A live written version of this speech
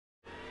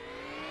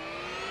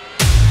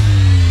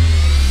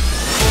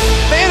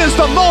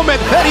the moment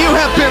that you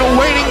have been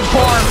waiting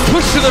for.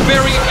 Push to the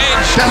very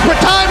edge.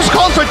 Desperate times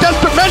calls for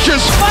desperate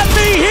measures. Let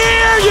me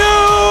hear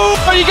you!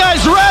 Are you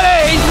guys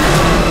ready?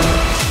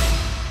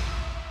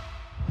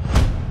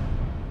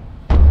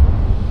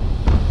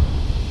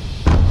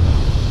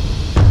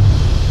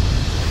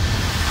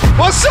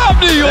 What's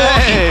up, New York?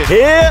 Hey.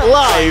 Here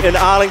live in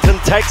Arlington,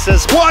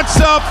 Texas. What's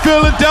up,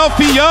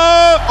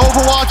 Philadelphia?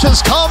 Overwatch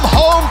has come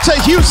home to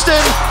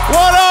Houston.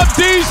 What up,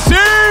 DC?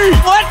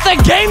 Let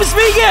the games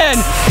begin!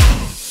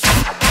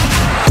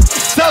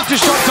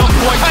 Self-destruct on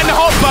point. And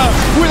Hopper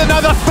with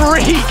another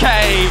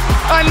 3K.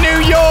 And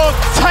New York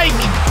take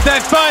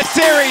their first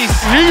series.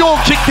 New York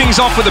kick things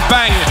off with a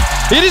bang.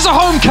 It is a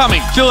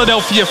homecoming.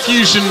 Philadelphia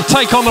Fusion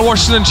take on the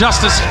Washington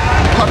Justice.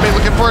 Carpe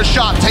looking for a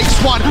shot, takes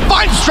one,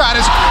 finds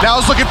Stratus. Now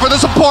is looking for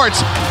the supports.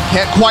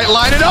 Can't quite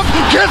line it up.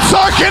 Gets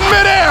Arc in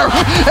midair,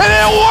 and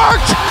it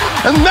worked.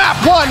 And that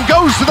one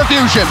goes to the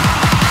Fusion.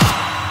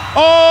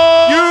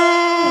 Are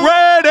you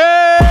ready?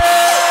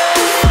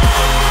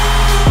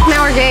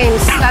 Now we're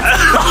games.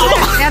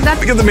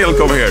 Look at the middle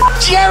coming here.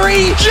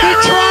 Jerry! He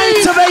tried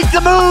to make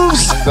the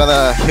moves!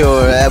 Gonna kill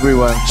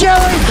everyone.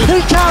 Jerry,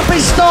 he can't be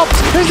stopped!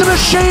 He's a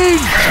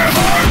machine!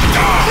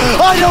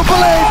 I don't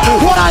believe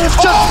what I have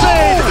just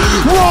seen!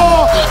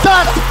 Raw!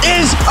 That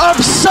is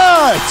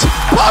absurd!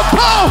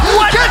 Popo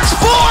gets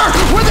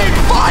 4 with a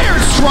fire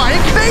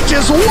strike. They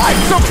just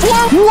wiped the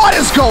floor. What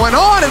is going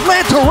on?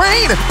 Atlanta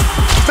Rain.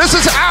 This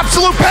is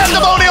absolute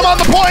pandemonium on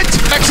the point.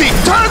 Nexi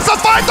turns the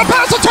fight to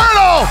pass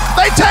Eternal.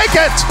 They take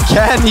it.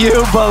 Can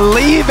you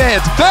believe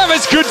it? Damn,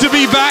 it's good to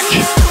be back.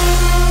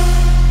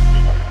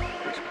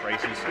 There's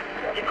crises,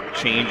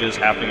 changes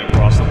happening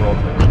across the world.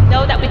 We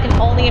know that we can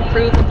only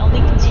improve and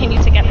only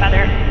continue to get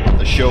better.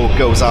 The show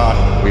goes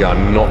on. We are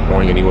not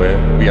going anywhere.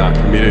 We are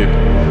committed.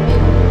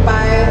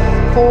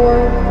 5,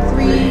 4,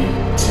 3,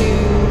 2,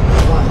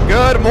 1.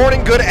 Good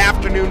morning, good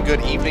afternoon,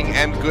 good evening,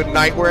 and good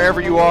night,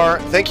 wherever you are.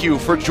 Thank you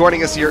for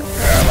joining us here.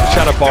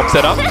 Shadow bomb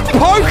set up.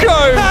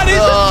 Poco! That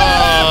is a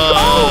jam!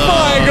 Oh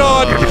my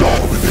god!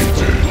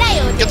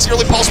 Gets the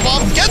early pulse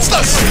bomb, gets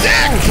the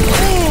stick!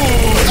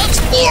 Ooh, that's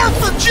 4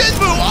 for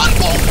Jinmu,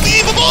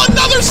 unbelievable!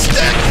 Another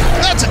stick!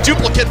 That's a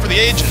duplicate for the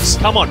ages.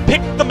 Come on,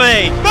 pick the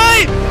main.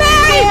 Main!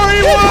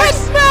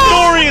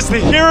 Nori is the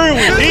hero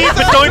we need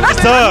but don't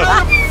deserve.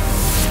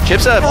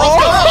 Chips up.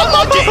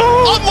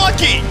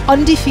 Unlucky!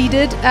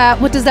 Undefeated,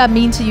 what does that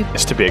mean to you?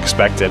 It's to be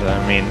expected.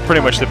 I mean, pretty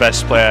much the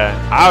best player.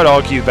 I would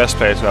argue the best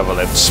player to ever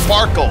lived.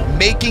 Sparkle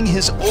making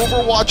his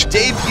Overwatch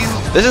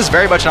debut. This is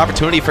very much an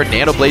opportunity for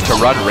Nanoblade to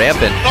run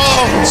rampant.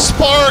 Oh,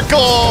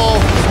 Sparkle!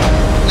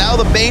 Now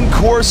the main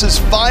course is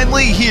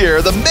finally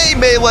here. The May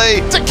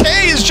Melee.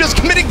 Decay is just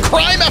committing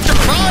crime after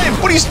crime.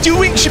 What he's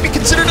doing should be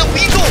considered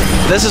illegal.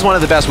 This is one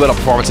of the best Widow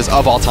performances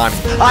of all time.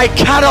 I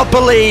cannot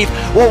believe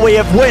what we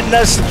have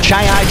witnessed.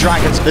 Shanghai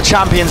Dragons, the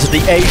champions of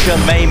the Asia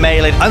May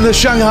Melee. And the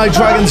Shanghai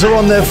Dragons are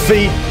on their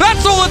feet.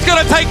 That's all it's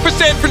going to take for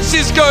San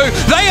Francisco.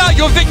 They are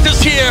your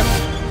victors here.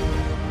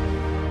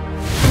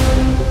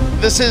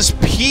 This is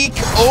peak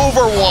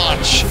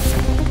Overwatch.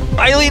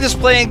 Eileen is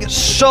playing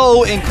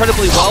so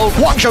incredibly well.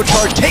 Guangzhou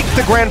Charge take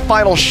the grand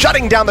final,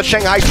 shutting down the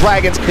Shanghai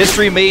Dragons.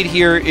 History made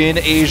here in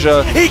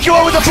Asia. He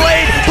go with the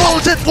blade,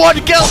 pulls it,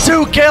 1 kill,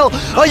 2 kill.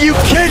 Are you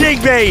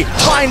kidding me?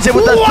 Finds it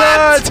with the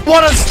third.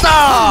 What a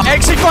star!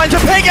 Exy finds a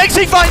pig,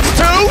 Exy finds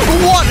 2.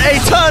 What a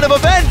turn of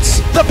events!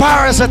 The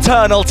Paris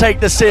Eternal take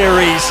the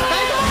series.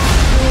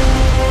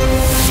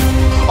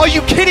 Are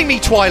you kidding me,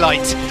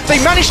 Twilight?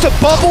 They managed to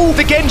bubble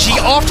the Genji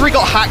after he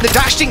got hacked. The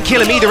dash didn't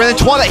kill him either, and then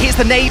Twilight hits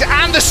the nade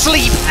and the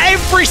sleep.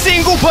 Every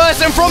single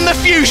person from the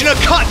Fusion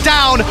are cut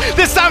down.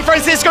 The San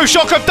Francisco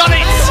Shock have done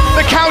it.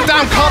 The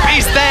Countdown Cup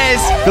is theirs.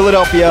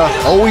 Philadelphia,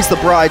 always the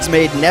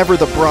bridesmaid, never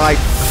the bride.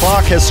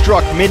 Clock has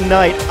struck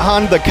midnight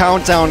on the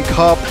Countdown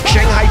Cup.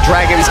 Shanghai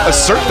Dragons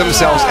assert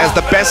themselves as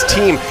the best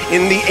team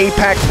in the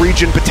APAC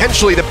region,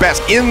 potentially the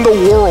best in the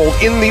world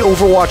in the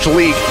Overwatch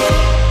League.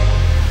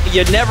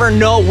 You never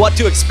know what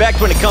to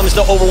expect when it comes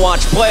to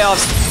Overwatch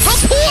playoffs.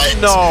 The point!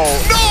 No!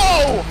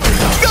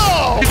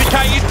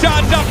 Decay is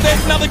charged up,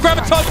 there's another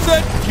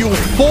Graviton. You'll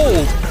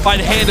fall by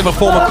the hand of a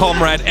former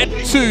comrade. And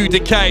 2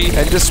 Decay.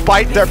 And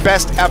despite their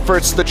best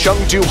efforts, the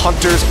Chengdu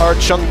Hunters are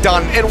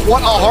Chengdun. And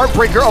what a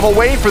heartbreaker of a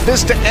way for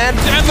this to end.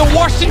 And the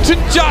Washington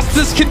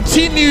Justice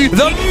continue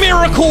the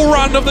miracle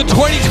run of the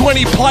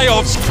 2020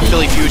 playoffs.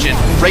 Philly Fusion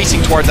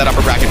racing towards that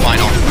upper bracket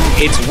final.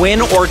 It's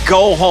win or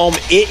go home.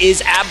 It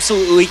is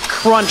absolutely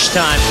crunch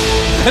time.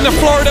 And the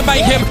Florida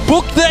Mayhem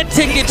book their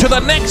ticket to the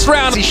next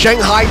round. The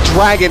Shanghai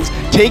Dragons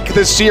take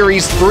the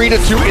series 3-2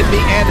 in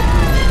the end.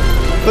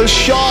 The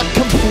Shock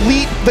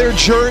complete their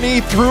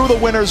journey through the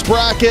winner's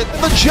bracket.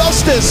 The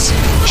Justice,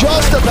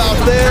 just about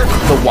there.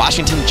 The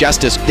Washington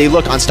Justice, they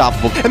look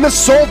unstoppable. And the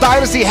Seoul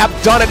Dynasty have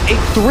done it, a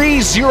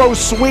 3-0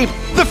 sweep.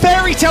 The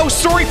fairy tale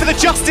story for the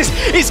Justice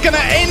is going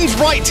to end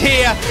right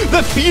here.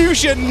 The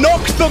Fusion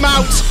knocked them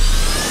out.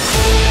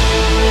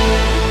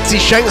 The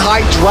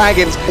Shanghai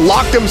Dragons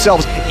locked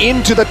themselves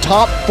into the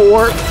top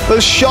 4. The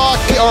Shock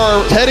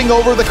are heading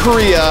over to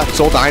Korea.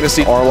 Seoul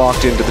Dynasty are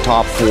locked into the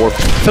top 4.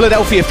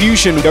 Philadelphia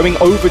Fusion going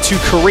over to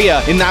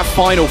Korea in that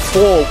Final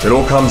 4. It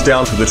all comes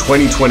down to the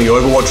 2020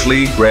 Overwatch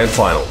League Grand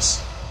Finals.